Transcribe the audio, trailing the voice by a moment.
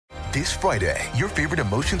This Friday, your favorite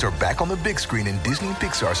emotions are back on the big screen in Disney and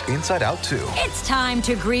Pixar's Inside Out 2. It's time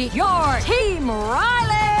to greet your Team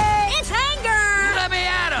Riley! It's anger! Let me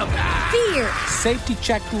at him! Fear! Safety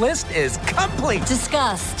checklist is complete!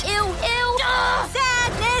 Disgust! Ew!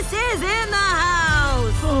 Sadness is in the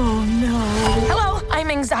house! Oh, no. Hello, I'm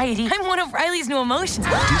anxiety. I'm one of Riley's new emotions.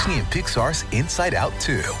 Disney and Pixar's Inside Out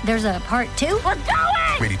 2. There's a part 2? We're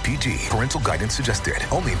going! Rated PG. Parental guidance suggested.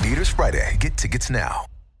 Only in theaters Friday. Get tickets now.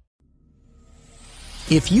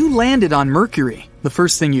 If you landed on Mercury, the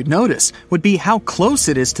first thing you'd notice would be how close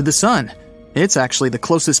it is to the Sun. It's actually the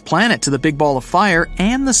closest planet to the Big Ball of Fire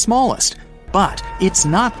and the smallest, but it's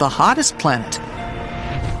not the hottest planet.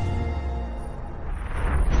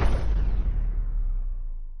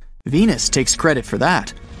 Venus takes credit for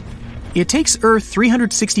that. It takes Earth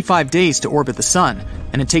 365 days to orbit the Sun,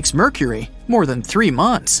 and it takes Mercury more than 3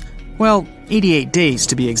 months. Well, 88 days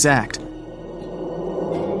to be exact.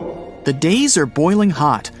 The days are boiling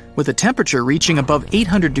hot, with a temperature reaching above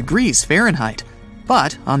 800 degrees Fahrenheit.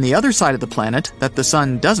 But on the other side of the planet that the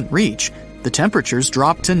Sun doesn't reach, the temperatures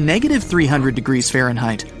drop to negative 300 degrees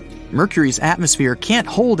Fahrenheit. Mercury's atmosphere can't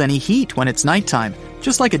hold any heat when it's nighttime,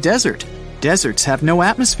 just like a desert. Deserts have no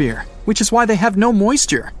atmosphere, which is why they have no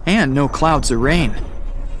moisture and no clouds or rain.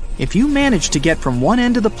 If you manage to get from one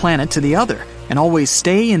end of the planet to the other and always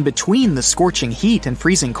stay in between the scorching heat and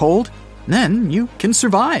freezing cold, then you can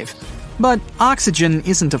survive. But oxygen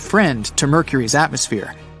isn't a friend to Mercury's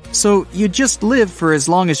atmosphere, so you just live for as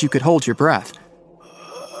long as you could hold your breath.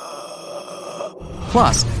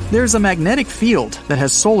 Plus, there's a magnetic field that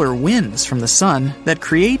has solar winds from the Sun that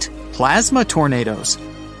create plasma tornadoes.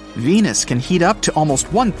 Venus can heat up to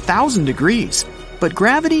almost 1,000 degrees, but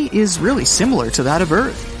gravity is really similar to that of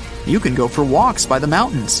Earth. You can go for walks by the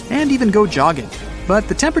mountains and even go jogging, but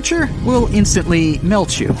the temperature will instantly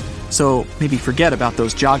melt you. So maybe forget about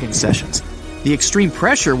those jogging sessions. The extreme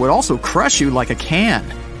pressure would also crush you like a can.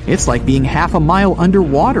 It's like being half a mile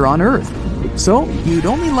underwater on Earth. So you'd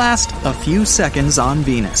only last a few seconds on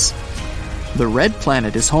Venus. The red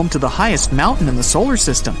planet is home to the highest mountain in the solar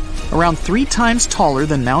system, around 3 times taller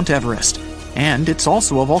than Mount Everest. And it's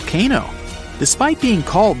also a volcano. Despite being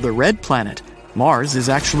called the red planet, Mars is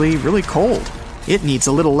actually really cold. It needs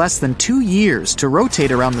a little less than 2 years to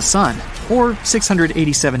rotate around the Sun, or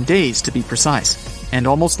 687 days to be precise. And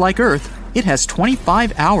almost like Earth, it has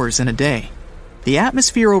 25 hours in a day. The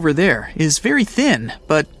atmosphere over there is very thin,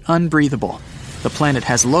 but unbreathable. The planet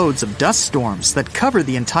has loads of dust storms that cover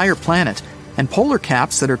the entire planet, and polar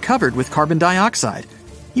caps that are covered with carbon dioxide.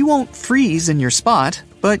 You won't freeze in your spot,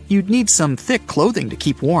 but you'd need some thick clothing to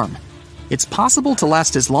keep warm. It's possible to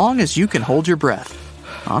last as long as you can hold your breath.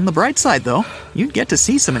 On the bright side, though, you'd get to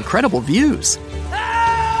see some incredible views.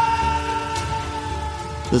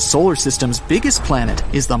 The solar system's biggest planet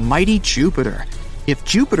is the mighty Jupiter. If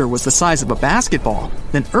Jupiter was the size of a basketball,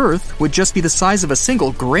 then Earth would just be the size of a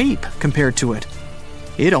single grape compared to it.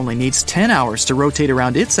 It only needs 10 hours to rotate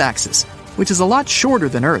around its axis, which is a lot shorter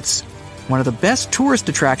than Earth's. One of the best tourist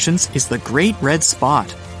attractions is the Great Red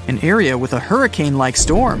Spot, an area with a hurricane-like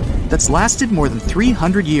storm that's lasted more than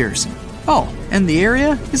 300 years. Oh, and the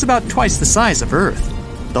area is about twice the size of Earth.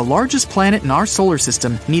 The largest planet in our solar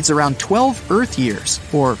system needs around 12 Earth years,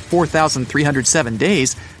 or 4,307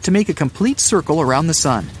 days, to make a complete circle around the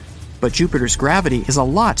Sun. But Jupiter's gravity is a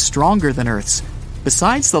lot stronger than Earth's.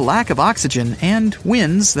 Besides the lack of oxygen and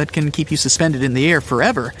winds that can keep you suspended in the air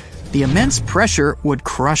forever, the immense pressure would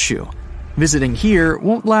crush you. Visiting here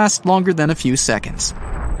won't last longer than a few seconds.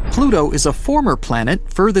 Pluto is a former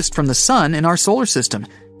planet furthest from the Sun in our solar system,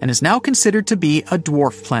 and is now considered to be a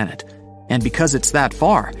dwarf planet. And because it's that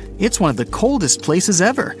far, it's one of the coldest places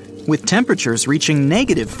ever, with temperatures reaching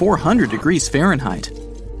negative 400 degrees Fahrenheit.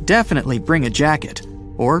 Definitely bring a jacket.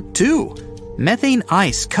 Or 2. Methane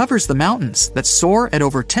ice covers the mountains that soar at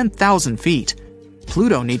over 10,000 feet.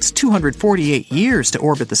 Pluto needs 248 years to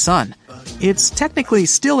orbit the Sun. It's technically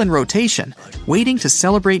still in rotation, waiting to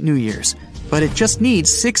celebrate New Year's, but it just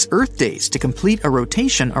needs 6 Earth days to complete a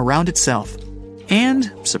rotation around itself.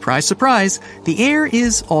 And, surprise, surprise, the air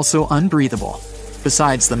is also unbreathable.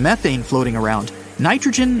 Besides the methane floating around,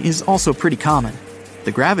 nitrogen is also pretty common.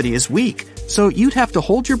 The gravity is weak, so you'd have to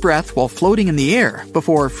hold your breath while floating in the air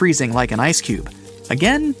before freezing like an ice cube.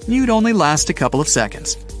 Again, you'd only last a couple of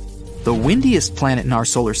seconds. The windiest planet in our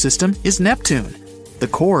solar system is Neptune. The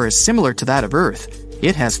core is similar to that of Earth.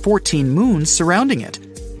 It has 14 moons surrounding it.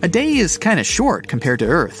 A day is kinda short compared to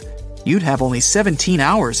Earth. You'd have only 17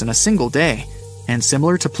 hours in a single day. And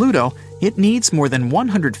similar to Pluto, it needs more than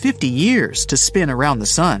 150 years to spin around the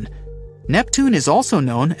Sun. Neptune is also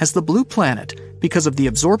known as the blue planet because of the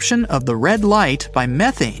absorption of the red light by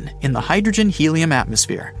methane in the hydrogen-helium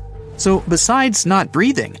atmosphere. So besides not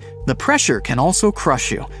breathing, the pressure can also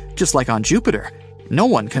crush you, just like on Jupiter. No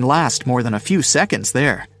one can last more than a few seconds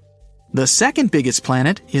there. The second biggest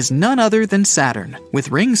planet is none other than Saturn,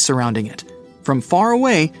 with rings surrounding it. From far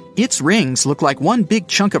away, its rings look like one big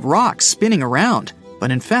chunk of rock spinning around,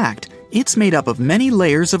 but in fact, it's made up of many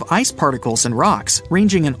layers of ice particles and rocks,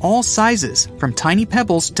 ranging in all sizes, from tiny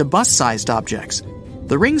pebbles to bus-sized objects.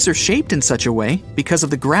 The rings are shaped in such a way because of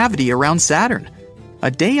the gravity around Saturn.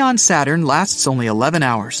 A day on Saturn lasts only 11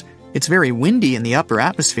 hours. It's very windy in the upper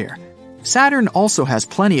atmosphere. Saturn also has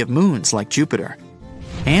plenty of moons like Jupiter.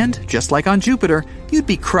 And, just like on Jupiter, you'd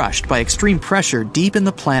be crushed by extreme pressure deep in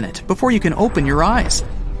the planet before you can open your eyes.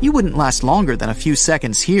 You wouldn't last longer than a few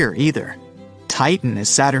seconds here either. Titan is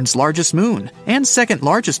Saturn's largest moon and second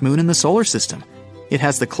largest moon in the solar system. It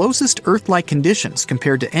has the closest Earth-like conditions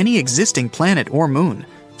compared to any existing planet or moon,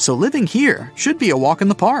 so living here should be a walk in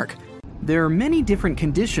the park. There are many different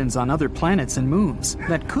conditions on other planets and moons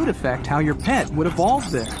that could affect how your pet would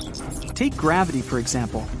evolve there. Take gravity, for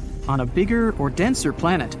example. On a bigger or denser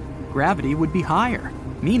planet, gravity would be higher,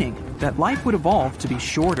 meaning that life would evolve to be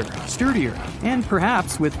shorter, sturdier, and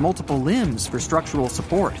perhaps with multiple limbs for structural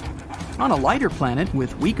support. On a lighter planet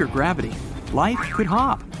with weaker gravity, life could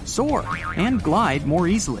hop, soar, and glide more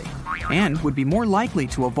easily, and would be more likely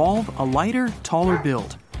to evolve a lighter, taller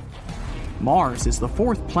build. Mars is the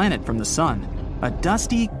fourth planet from the Sun, a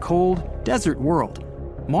dusty, cold, desert world.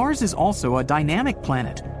 Mars is also a dynamic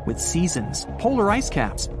planet with seasons, polar ice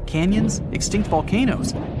caps, canyons, extinct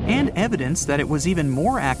volcanoes, and evidence that it was even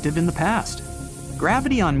more active in the past.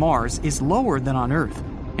 Gravity on Mars is lower than on Earth,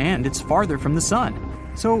 and it's farther from the Sun,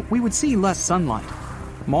 so we would see less sunlight.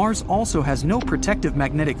 Mars also has no protective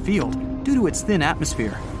magnetic field due to its thin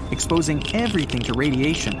atmosphere, exposing everything to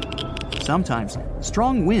radiation. Sometimes,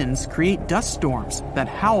 strong winds create dust storms that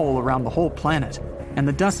howl around the whole planet, and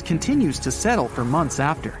the dust continues to settle for months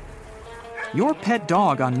after. Your pet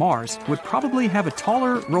dog on Mars would probably have a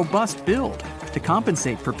taller, robust build to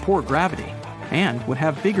compensate for poor gravity, and would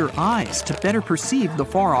have bigger eyes to better perceive the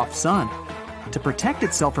far-off sun. To protect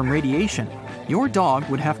itself from radiation, your dog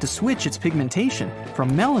would have to switch its pigmentation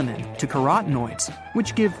from melanin to carotenoids,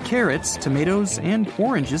 which give carrots, tomatoes, and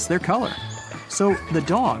oranges their color. So the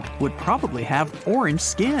dog would probably have orange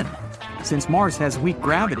skin. Since Mars has weak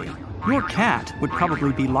gravity, your cat would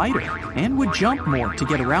probably be lighter and would jump more to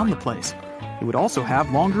get around the place. It would also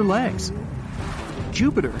have longer legs.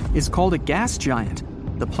 Jupiter is called a gas giant.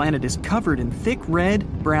 The planet is covered in thick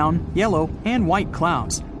red, brown, yellow, and white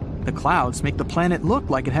clouds. The clouds make the planet look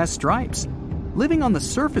like it has stripes. Living on the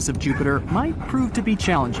surface of Jupiter might prove to be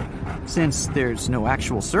challenging, since there's no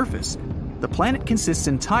actual surface. The planet consists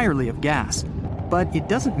entirely of gas, but it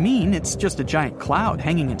doesn't mean it's just a giant cloud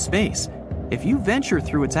hanging in space. If you venture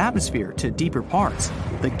through its atmosphere to deeper parts,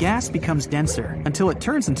 the gas becomes denser until it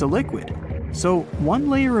turns into liquid. So one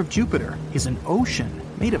layer of Jupiter is an ocean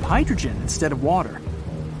made of hydrogen instead of water.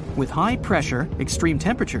 With high pressure, extreme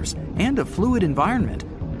temperatures, and a fluid environment,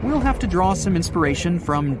 we'll have to draw some inspiration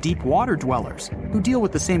from deep water dwellers who deal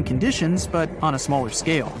with the same conditions but on a smaller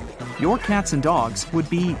scale. Your cats and dogs would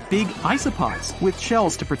be big isopods with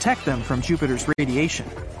shells to protect them from Jupiter's radiation.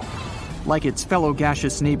 Like its fellow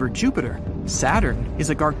gaseous neighbor Jupiter, Saturn is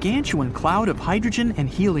a gargantuan cloud of hydrogen and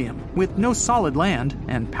helium with no solid land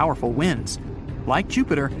and powerful winds. Like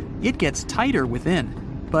Jupiter, it gets tighter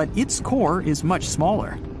within, but its core is much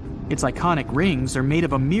smaller. Its iconic rings are made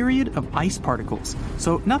of a myriad of ice particles,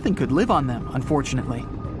 so nothing could live on them, unfortunately.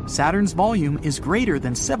 Saturn's volume is greater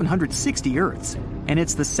than 760 Earths, and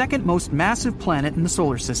it's the second most massive planet in the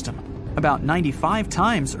solar system, about 95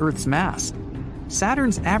 times Earth's mass.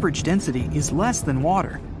 Saturn's average density is less than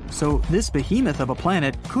water, so this behemoth of a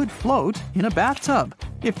planet could float in a bathtub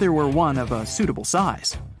if there were one of a suitable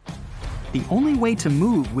size. The only way to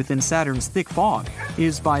move within Saturn's thick fog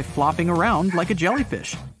is by flopping around like a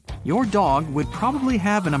jellyfish. Your dog would probably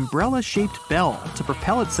have an umbrella-shaped bell to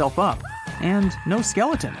propel itself up, and no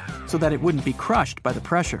skeleton, so that it wouldn't be crushed by the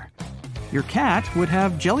pressure. Your cat would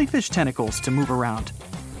have jellyfish tentacles to move around.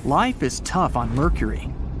 Life is tough on Mercury.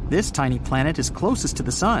 This tiny planet is closest to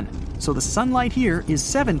the sun, so the sunlight here is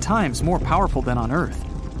 7 times more powerful than on Earth.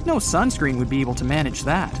 No sunscreen would be able to manage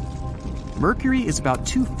that. Mercury is about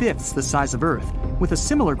 2/5 the size of Earth, with a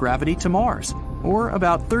similar gravity to Mars, or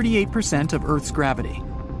about 38% of Earth's gravity.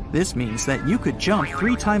 This means that you could jump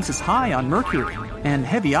 3 times as high on Mercury, and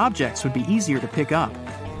heavy objects would be easier to pick up.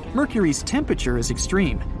 Mercury's temperature is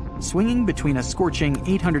extreme, swinging between a scorching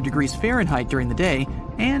 800 degrees Fahrenheit during the day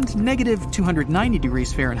and negative 290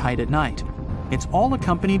 degrees Fahrenheit at night. It's all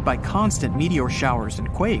accompanied by constant meteor showers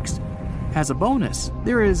and quakes. As a bonus,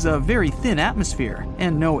 there is a very thin atmosphere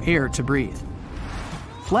and no air to breathe.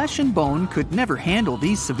 Flesh and bone could never handle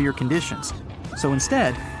these severe conditions, so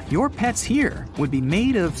instead, your pets here would be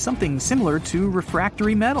made of something similar to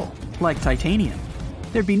refractory metal, like titanium.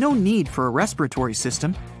 There'd be no need for a respiratory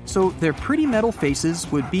system, so their pretty metal faces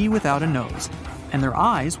would be without a nose, and their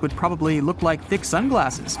eyes would probably look like thick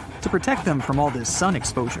sunglasses to protect them from all this sun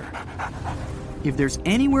exposure. If there's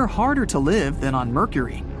anywhere harder to live than on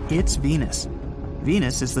Mercury, it's Venus.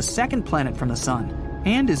 Venus is the second planet from the Sun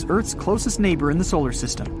and is Earth's closest neighbor in the solar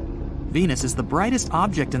system. Venus is the brightest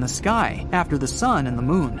object in the sky after the Sun and the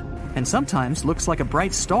Moon, and sometimes looks like a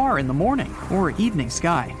bright star in the morning or evening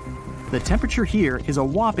sky. The temperature here is a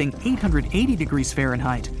whopping 880 degrees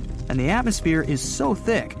Fahrenheit, and the atmosphere is so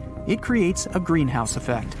thick it creates a greenhouse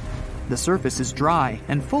effect. The surface is dry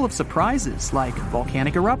and full of surprises like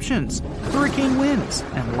volcanic eruptions, hurricane winds,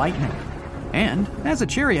 and lightning. And, as a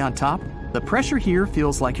cherry on top, the pressure here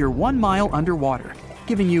feels like you're 1 mile underwater,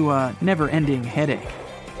 giving you a never-ending headache.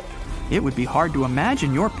 It would be hard to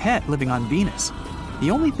imagine your pet living on Venus.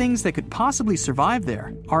 The only things that could possibly survive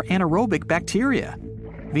there are anaerobic bacteria.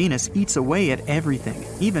 Venus eats away at everything,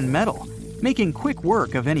 even metal, making quick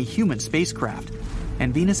work of any human spacecraft.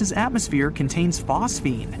 And Venus's atmosphere contains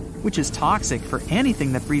phosphine, which is toxic for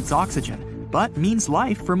anything that breathes oxygen, but means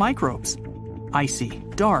life for microbes. Icy,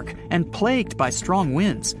 dark, and plagued by strong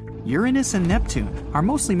winds, Uranus and Neptune are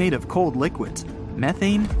mostly made of cold liquids,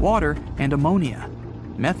 methane, water, and ammonia.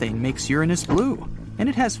 Methane makes Uranus blue, and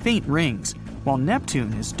it has faint rings, while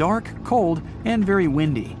Neptune is dark, cold, and very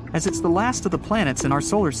windy, as it's the last of the planets in our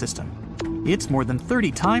solar system. It's more than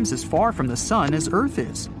 30 times as far from the Sun as Earth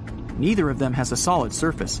is. Neither of them has a solid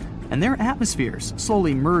surface, and their atmospheres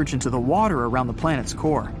slowly merge into the water around the planet's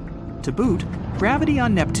core. To boot, gravity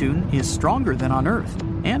on Neptune is stronger than on Earth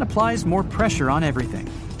and applies more pressure on everything.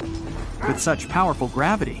 With such powerful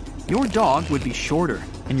gravity, your dog would be shorter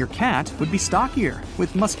and your cat would be stockier,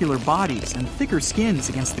 with muscular bodies and thicker skins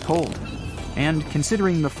against the cold. And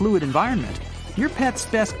considering the fluid environment, your pet's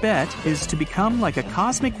best bet is to become like a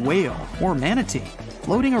cosmic whale or manatee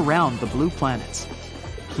floating around the blue planets.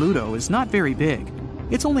 Pluto is not very big.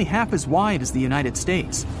 It's only half as wide as the United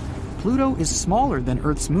States. Pluto is smaller than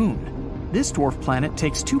Earth's moon. This dwarf planet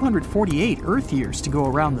takes 248 Earth years to go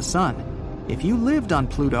around the Sun. If you lived on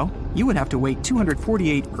Pluto, you would have to wait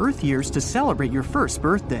 248 Earth years to celebrate your first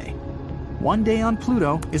birthday. 1 day on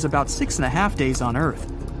Pluto is about 6.5 days on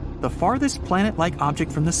Earth. The farthest planet-like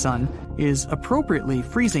object from the Sun is appropriately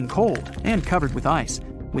freezing cold and covered with ice,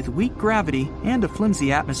 with weak gravity and a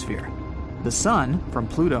flimsy atmosphere. The Sun, from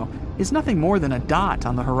Pluto, is nothing more than a dot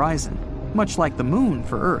on the horizon, much like the Moon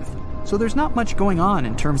for Earth, so there's not much going on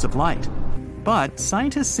in terms of light. But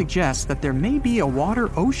scientists suggest that there may be a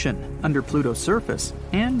water ocean under Pluto's surface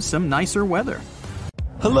and some nicer weather.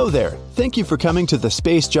 Hello there. Thank you for coming to the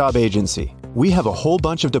Space Job Agency. We have a whole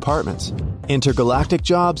bunch of departments. Intergalactic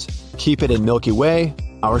jobs, keep it in Milky Way,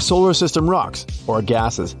 our solar system rocks, or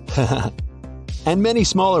gases, and many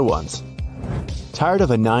smaller ones. Tired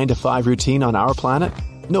of a 9-to-5 routine on our planet?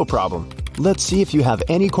 No problem. Let's see if you have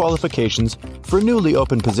any qualifications for newly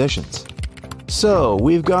open positions. So,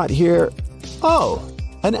 we've got here... Oh,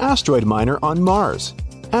 an asteroid miner on Mars.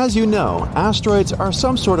 As you know, asteroids are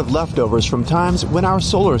some sort of leftovers from times when our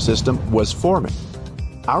solar system was forming.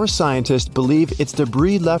 Our scientists believe it's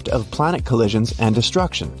debris left of planet collisions and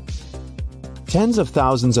destruction. Tens of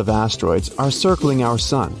thousands of asteroids are circling our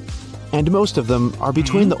Sun, and most of them are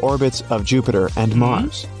between the orbits of Jupiter and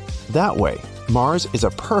Mars. That way, Mars is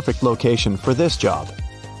a perfect location for this job.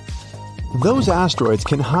 Those asteroids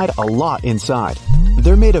can hide a lot inside.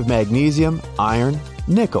 They're made of magnesium, iron,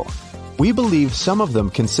 nickel. We believe some of them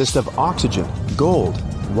consist of oxygen, gold,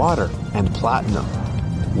 water, and platinum.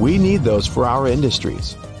 We need those for our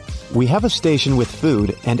industries. We have a station with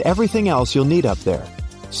food and everything else you'll need up there.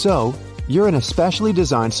 So, you're in a specially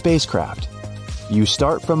designed spacecraft. You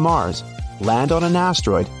start from Mars, land on an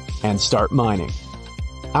asteroid, and start mining.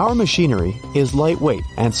 Our machinery is lightweight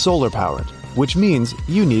and solar-powered, which means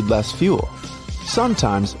you need less fuel.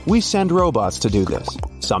 Sometimes we send robots to do this,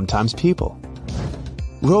 sometimes people.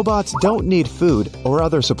 Robots don't need food or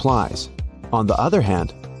other supplies. On the other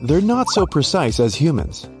hand, they're not so precise as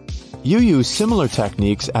humans. You use similar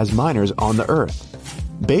techniques as miners on the Earth.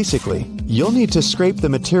 Basically, you'll need to scrape the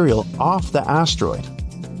material off the asteroid.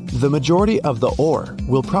 The majority of the ore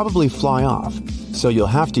will probably fly off, so you'll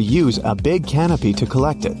have to use a big canopy to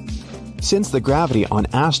collect it. Since the gravity on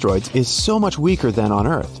asteroids is so much weaker than on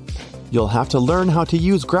Earth, you'll have to learn how to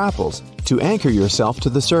use grapples to anchor yourself to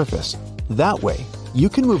the surface. That way, you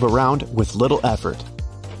can move around with little effort.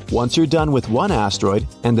 Once you're done with one asteroid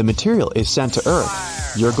and the material is sent to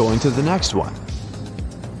Earth, you're going to the next one.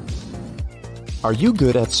 Are you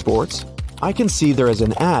good at sports? I can see there is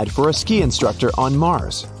an ad for a ski instructor on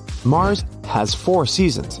Mars. Mars has 4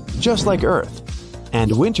 seasons, just like Earth.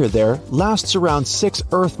 And winter there lasts around 6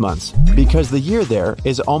 Earth months because the year there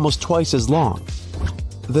is almost twice as long.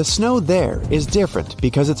 The snow there is different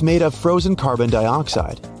because it's made of frozen carbon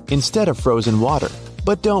dioxide instead of frozen water.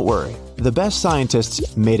 But don't worry, the best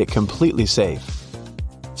scientists made it completely safe.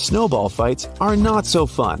 Snowball fights are not so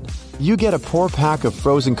fun. You get a poor pack of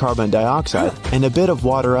frozen carbon dioxide and a bit of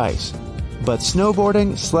water ice. But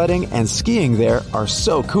snowboarding, sledding, and skiing there are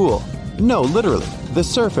so cool. No, literally, the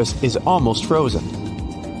surface is almost frozen.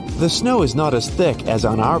 The snow is not as thick as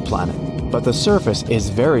on our planet, but the surface is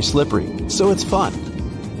very slippery, so it's fun.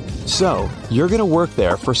 So, you're going to work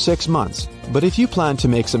there for 6 months, but if you plan to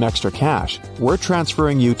make some extra cash, we're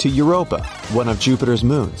transferring you to Europa, one of Jupiter's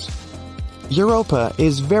moons. Europa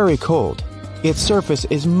is very cold. Its surface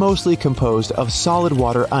is mostly composed of solid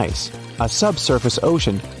water ice, a subsurface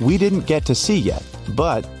ocean we didn't get to see yet.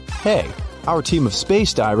 But, hey, our team of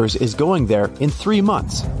space divers is going there in 3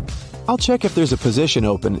 months. I'll check if there's a position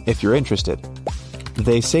open if you're interested.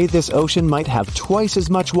 They say this ocean might have twice as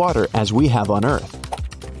much water as we have on Earth.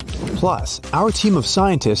 Plus, our team of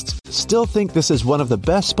scientists still think this is one of the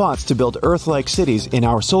best spots to build Earth-like cities in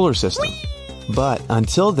our solar system. But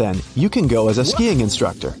until then, you can go as a skiing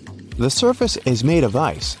instructor. The surface is made of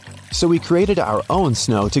ice, so we created our own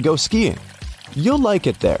snow to go skiing. You'll like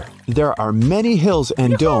it there. There are many hills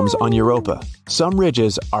and domes on Europa. Some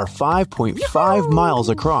ridges are 5.5 miles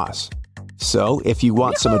across. So if you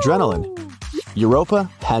want some adrenaline, Europa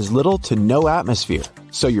has little to no atmosphere,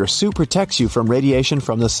 so your suit protects you from radiation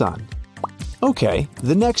from the sun. Okay,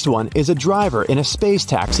 the next one is a driver in a space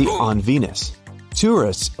taxi on Venus.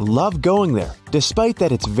 Tourists love going there, despite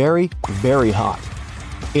that it's very, very hot.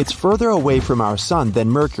 It's further away from our sun than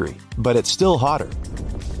Mercury, but it's still hotter.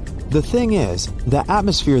 The thing is, the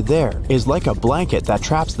atmosphere there is like a blanket that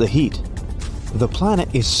traps the heat. The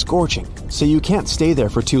planet is scorching, so you can't stay there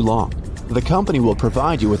for too long. The company will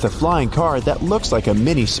provide you with a flying car that looks like a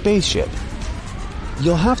mini spaceship.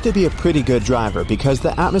 You'll have to be a pretty good driver because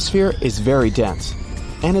the atmosphere is very dense.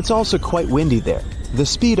 And it's also quite windy there. The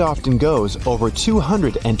speed often goes over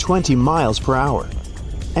 220 miles per hour.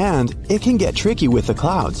 And it can get tricky with the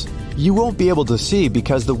clouds. You won't be able to see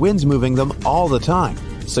because the wind's moving them all the time,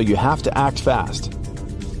 so you have to act fast.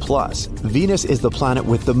 Plus, Venus is the planet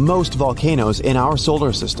with the most volcanoes in our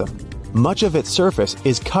solar system. Much of its surface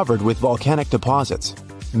is covered with volcanic deposits,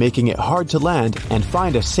 making it hard to land and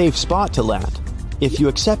find a safe spot to land. If you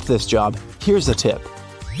accept this job, here's a tip.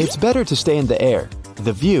 It's better to stay in the air.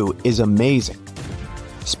 The view is amazing.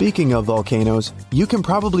 Speaking of volcanoes, you can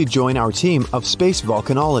probably join our team of space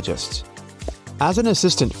volcanologists. As an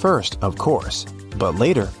assistant first, of course, but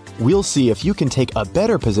later, we'll see if you can take a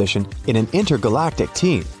better position in an intergalactic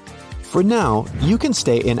team. For now, you can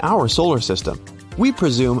stay in our solar system. We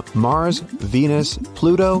presume Mars, Venus,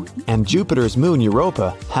 Pluto, and Jupiter's moon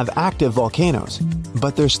Europa have active volcanoes,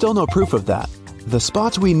 but there's still no proof of that. The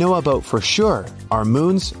spots we know about for sure are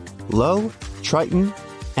moons Io, Triton,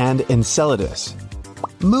 and Enceladus.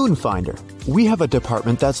 Moonfinder. We have a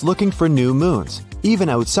department that's looking for new moons, even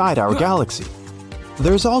outside our galaxy.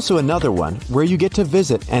 There's also another one where you get to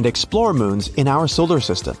visit and explore moons in our solar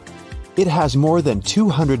system. It has more than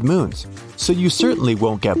 200 moons, so you certainly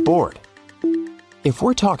won't get bored. If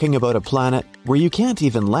we're talking about a planet where you can't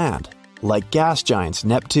even land, like gas giants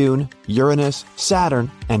Neptune, Uranus,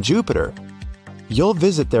 Saturn, and Jupiter, you'll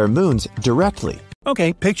visit their moons directly.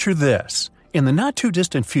 Okay, picture this. In the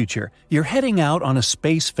not-too-distant future, you're heading out on a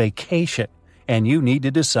space vacation, and you need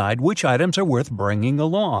to decide which items are worth bringing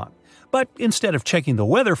along. But instead of checking the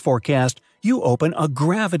weather forecast, you open a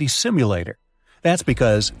gravity simulator. That's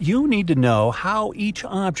because you need to know how each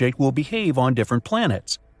object will behave on different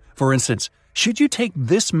planets. For instance, should you take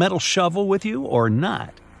this metal shovel with you or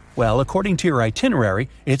not? Well, according to your itinerary,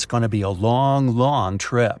 it's going to be a long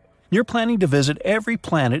trip. You're planning to visit every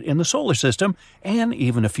planet in the solar system and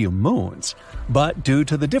even a few moons. But due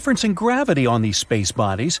to the difference in gravity on these space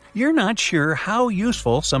bodies, you're not sure how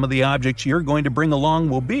useful some of the objects you're going to bring along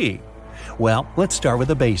will be. Well, let's start with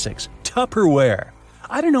the basics. Tupperware.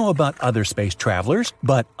 I don't know about other space travelers,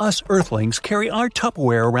 but us Earthlings carry our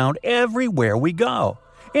Tupperware around everywhere we go.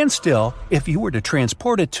 And still, if you were to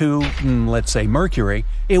transport it to, let's say, Mercury,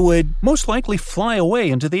 it would most likely fly away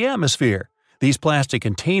into the atmosphere. These plastic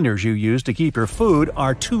containers you use to keep your food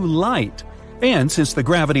are too light. And since the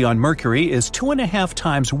gravity on Mercury is 2.5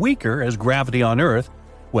 times weaker as gravity on Earth,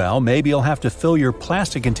 Well, maybe you'll have to fill your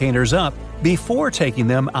plastic containers up before taking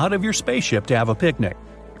them out of your spaceship to have a picnic.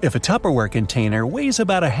 If a Tupperware container weighs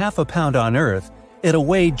about ½ a pound on Earth, it'll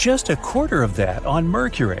weigh just a quarter of that on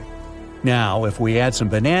Mercury. Now, if we add some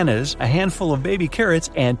bananas, a handful of baby carrots,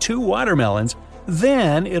 and 2 watermelons,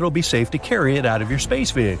 then it'll be safe to carry it out of your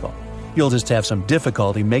space vehicle. You'll just have some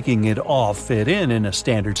difficulty making it all fit in a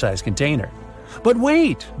standard-sized container. But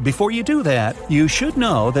wait! Before you do that, you should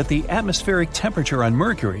know that the atmospheric temperature on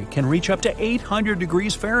Mercury can reach up to 800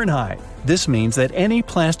 degrees Fahrenheit. This means that any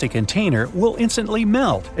plastic container will instantly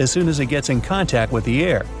melt as soon as it gets in contact with the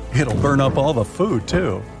air. It'll burn up all the food,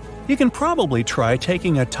 too. You can probably try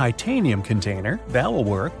taking a titanium container, that will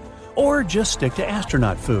work, or just stick to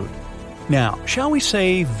astronaut food. Now, shall we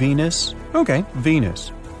say Venus? Okay,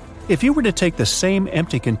 Venus. If you were to take the same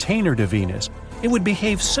empty container to Venus, it would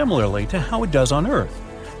behave similarly to how it does on Earth.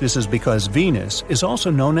 This is because Venus is also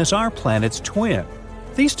known as our planet's twin.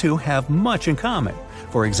 These two have much in common.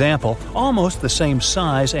 For example, almost the same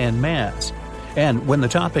size and mass. And when the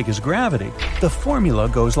topic is gravity, the formula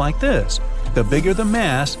goes like this. The bigger the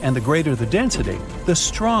mass and the greater the density, the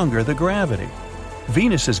stronger the gravity.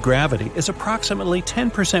 Venus's gravity is approximately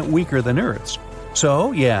 10% weaker than Earth's.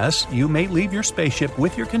 So, yes, you may leave your spaceship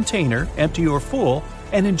with your container, empty or full,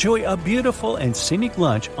 and enjoy a beautiful and scenic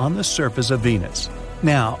lunch on the surface of Venus.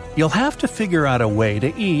 Now, you'll have to figure out a way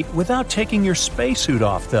to eat without taking your spacesuit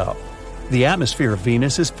off, though. The atmosphere of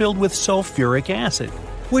Venus is filled with sulfuric acid,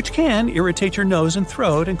 which can irritate your nose and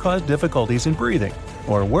throat and cause difficulties in breathing.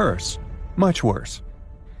 Or worse. Much worse.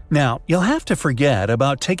 Now, you'll have to forget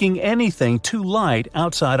about taking anything too light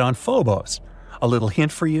outside on Phobos. A little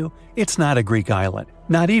hint for you, it's not a Greek island,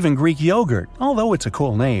 not even Greek yogurt, although it's a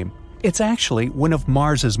cool name. It's actually one of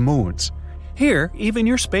Mars's moons. Here, even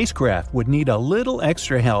your spacecraft would need a little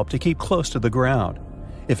extra help to keep close to the ground.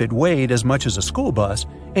 If it weighed as much as a school bus,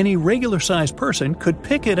 any regular-sized person could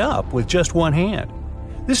pick it up with just one hand.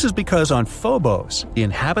 This is because on Phobos, the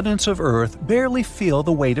inhabitants of Earth barely feel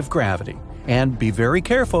the weight of gravity. And be very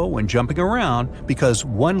careful when jumping around because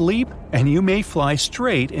one leap and you may fly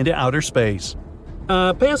straight into outer space.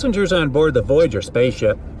 Passengers on board the Voyager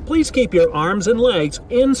spaceship, please keep your arms and legs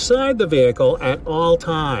inside the vehicle at all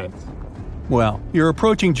times. Well, you're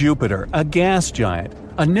approaching Jupiter, a gas giant.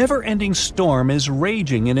 A never-ending storm is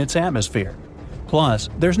raging in its atmosphere. Plus,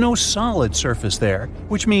 there's no solid surface there,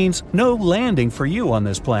 which means no landing for you on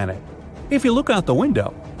this planet. If you look out the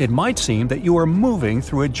window, it might seem that you are moving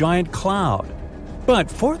through a giant cloud. But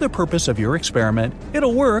for the purpose of your experiment,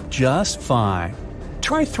 it'll work just fine.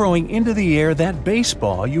 Try throwing into the air that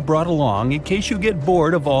baseball you brought along in case you get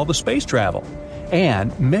bored of all the space travel.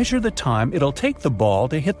 And measure the time it'll take the ball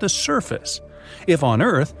to hit the surface. If on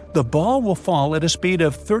Earth, the ball will fall at a speed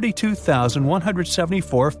of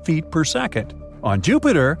 32,174 feet per second. On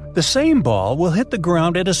Jupiter, the same ball will hit the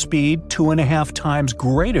ground at a speed 2.5 times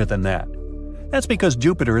greater than that. That's because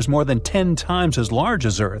Jupiter is more than 10 times as large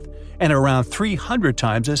as Earth and around 300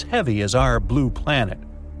 times as heavy as our blue planet.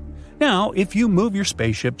 Now, if you move your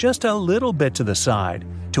spaceship just a little bit to the side,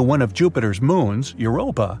 to one of Jupiter's moons,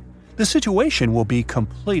 Europa, the situation will be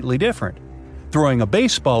completely different. Throwing a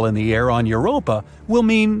baseball in the air on Europa will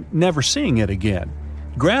mean never seeing it again.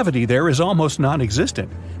 Gravity there is almost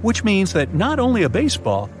non-existent, which means that not only a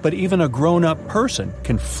baseball, but even a grown-up person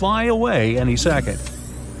can fly away any second.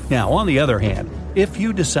 Now, on the other hand, if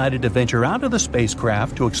you decided to venture out of the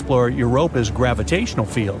spacecraft to explore Europa's gravitational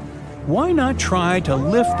field, why not try to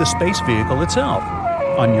lift the space vehicle itself?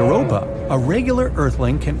 On Europa, a regular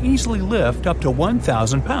Earthling can easily lift up to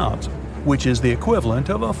 1,000 pounds, which is the equivalent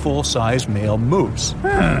of a full-size male moose.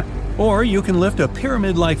 Or you can lift a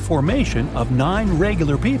pyramid-like formation of 9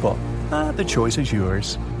 regular people. The choice is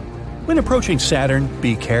yours. When approaching Saturn,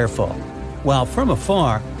 be careful. While from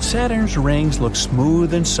afar, Saturn's rings look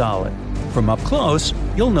smooth and solid. From up close,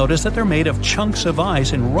 you'll notice that they're made of chunks of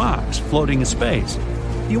ice and rocks floating in space.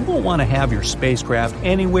 You won't want to have your spacecraft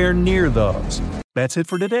anywhere near those. That's it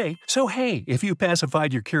for today. So hey, if you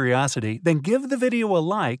pacified your curiosity, then give the video a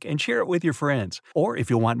like and share it with your friends. Or if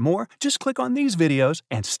you want more, just click on these videos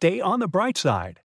and stay on the bright side.